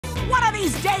One of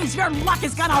these days, your luck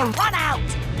is gonna run out!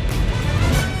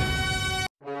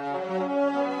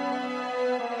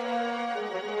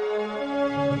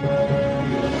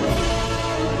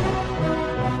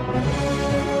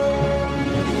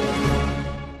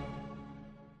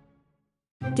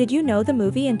 Did you know the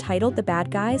movie entitled The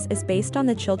Bad Guys is based on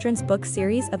the children's book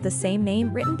series of the same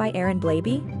name written by Aaron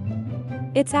Blabey?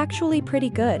 It's actually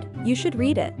pretty good, you should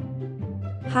read it.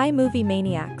 Hi movie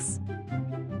maniacs.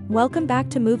 Welcome back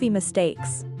to Movie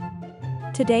Mistakes.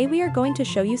 Today we are going to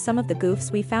show you some of the goofs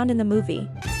we found in the movie.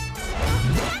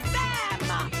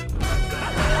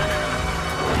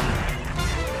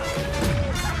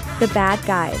 The Bad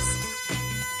Guys.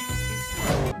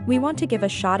 We want to give a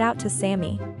shout out to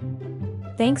Sammy.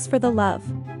 Thanks for the love.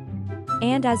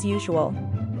 And as usual,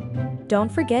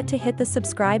 don't forget to hit the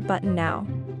subscribe button now.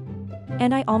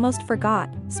 And I almost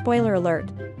forgot, spoiler alert.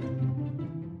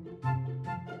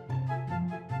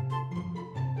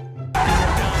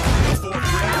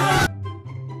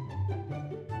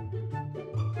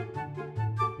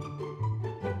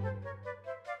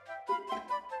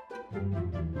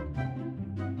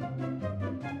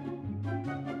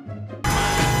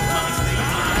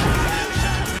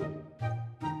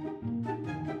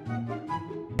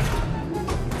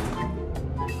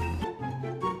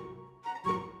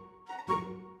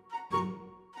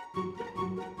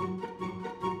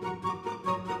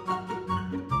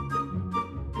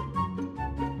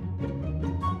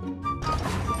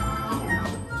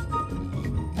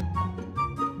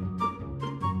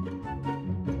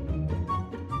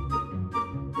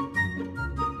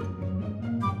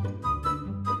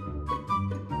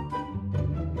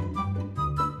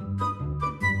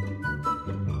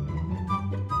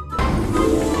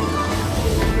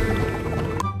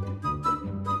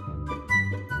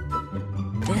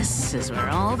 This is where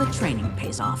all the training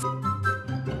pays off.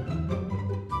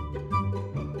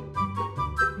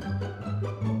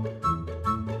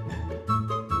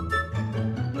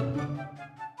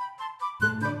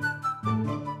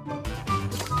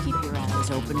 Keep your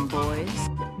eyes open, boys.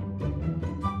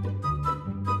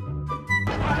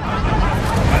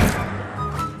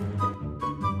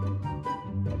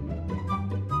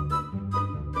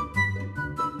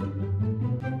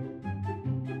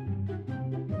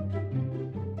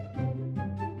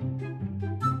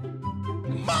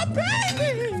 My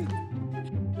baby!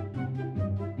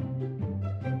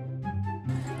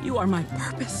 You are my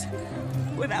purpose.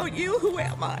 Without you, who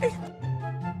am I?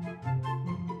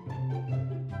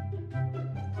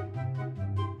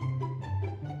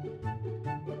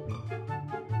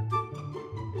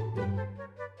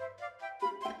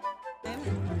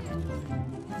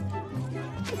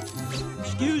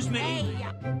 Excuse me. Hey.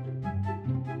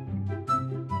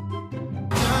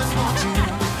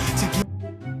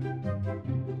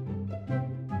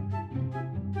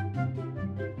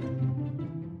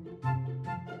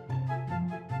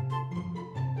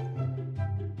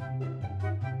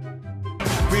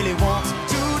 Really want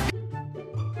to.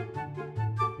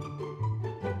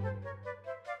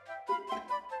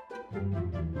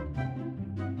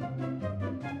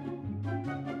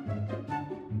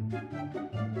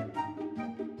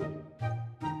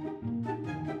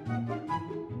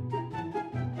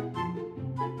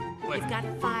 We've got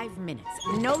 5 minutes.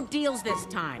 No deals this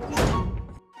time.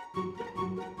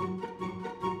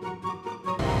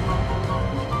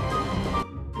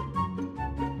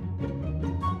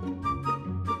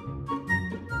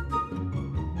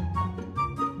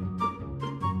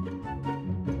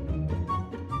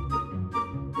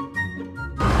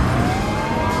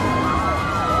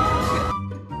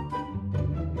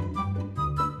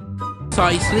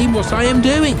 Precisely what I am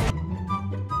doing.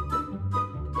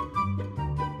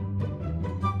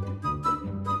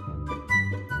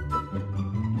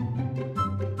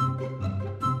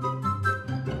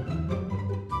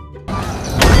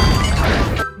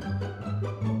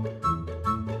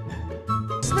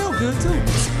 Smell good too.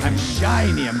 I'm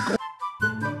shiny, I'm gold.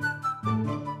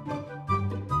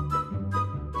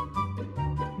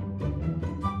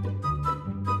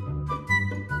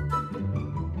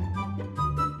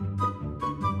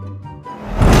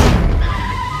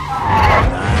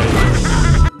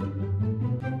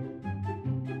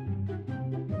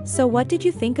 So what did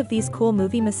you think of these cool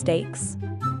movie mistakes?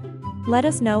 Let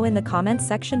us know in the comments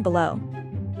section below.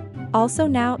 Also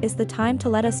now is the time to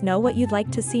let us know what you'd like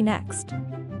to see next.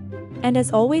 And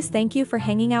as always, thank you for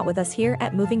hanging out with us here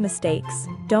at Moving Mistakes.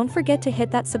 Don't forget to hit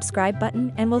that subscribe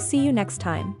button and we'll see you next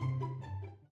time.